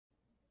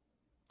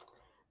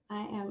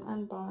I am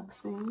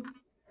unboxing.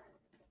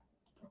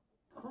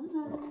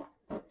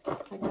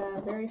 I got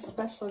a very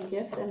special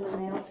gift in the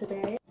mail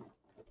today.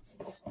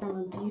 This is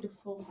from a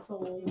beautiful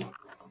soul,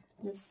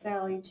 Miss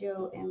Sally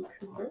Jo M.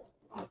 Cooper.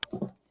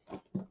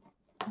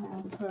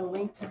 I'll put a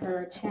link to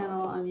her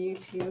channel on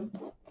YouTube.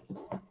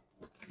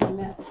 I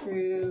met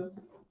through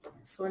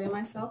sorting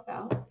myself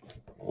out,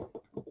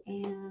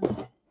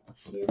 and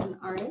she is an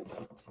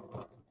artist,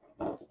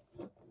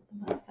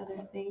 among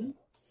other things,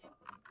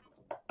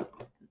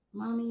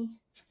 mommy,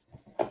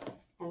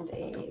 and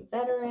a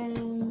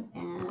veteran,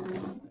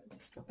 and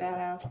just a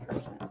badass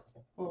person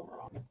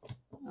overall.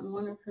 On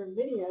one of her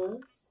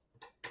videos,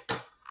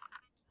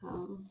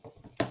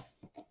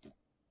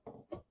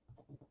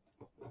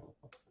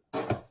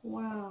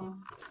 wow.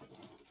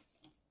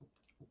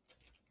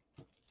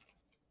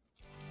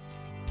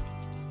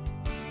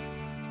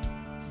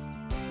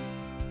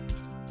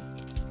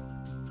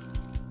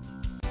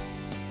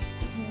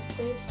 And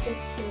stage stick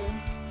too.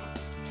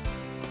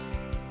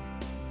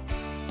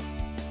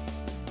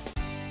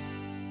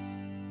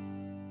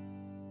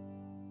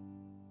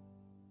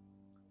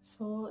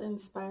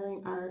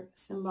 Soul-inspiring art,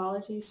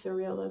 symbology,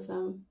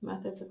 surrealism,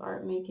 methods of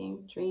art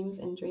making, dreams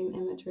and dream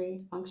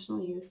imagery,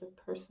 functional use of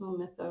personal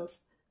mythos,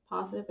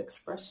 positive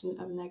expression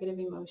of negative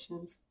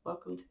emotions.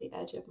 Welcome to the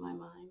edge of my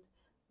mind.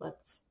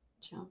 Let's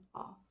jump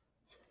off.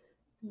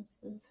 This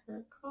is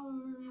her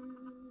card.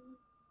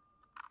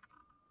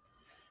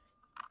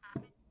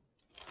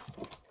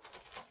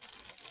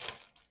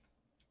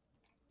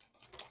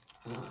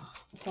 Oh,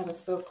 that is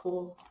so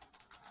cool.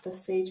 The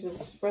sage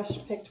was fresh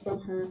picked from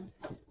her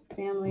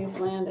family's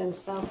land in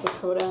South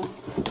Dakota.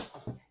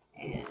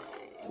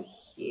 And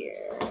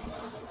here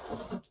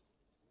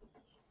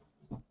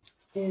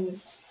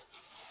is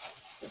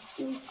the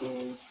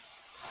painting.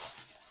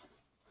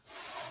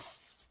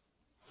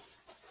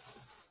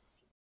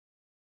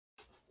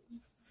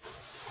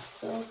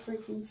 So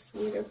freaking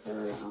sweet of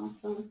her and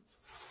awesome.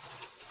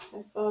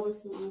 I saw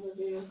this in one of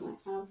the videos and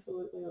I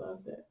absolutely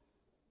loved it.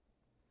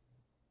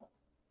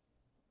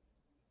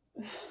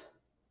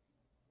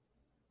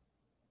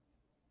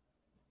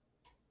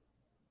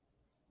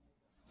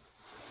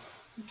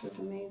 This is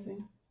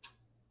amazing.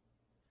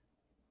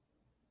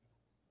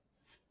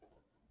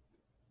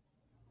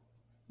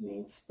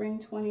 Made spring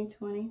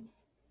 2020.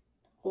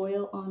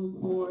 Oil on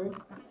Board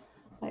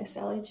by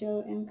Sally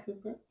Jo M.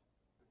 Cooper.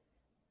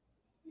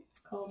 It's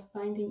called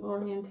Finding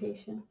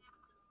Orientation.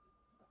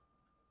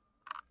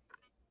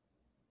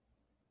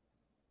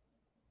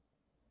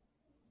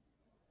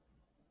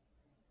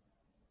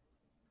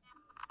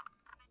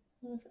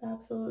 It's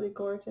absolutely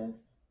gorgeous.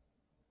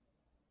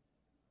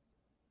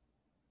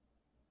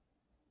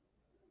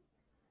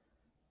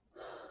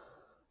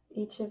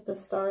 Each of the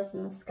stars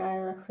in the sky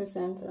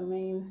represent a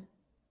main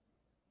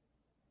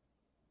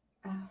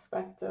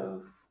aspect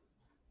of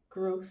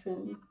growth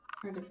and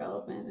our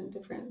development and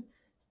different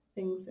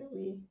things that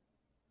we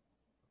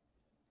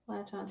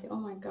latch onto. Oh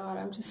my God,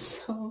 I'm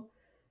just so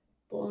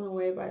blown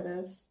away by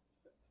this.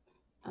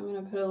 I'm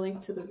going to put a link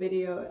to the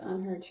video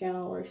on her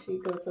channel where she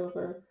goes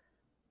over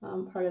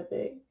part of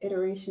the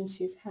iteration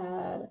she's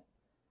had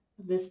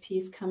of this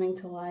piece coming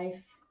to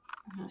life,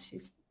 and how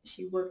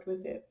she worked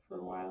with it for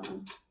a while.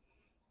 And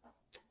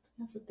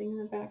that's a thing in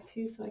the back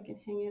too, so I can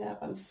hang it up.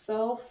 I'm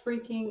so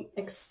freaking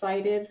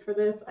excited for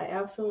this. I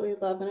absolutely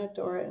love and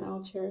adore it, and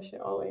I'll cherish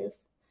it always.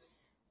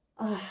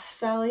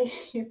 Sally,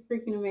 you're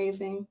freaking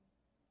amazing.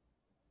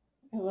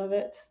 I love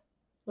it.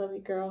 Love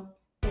you, girl.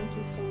 Thank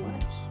you so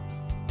much.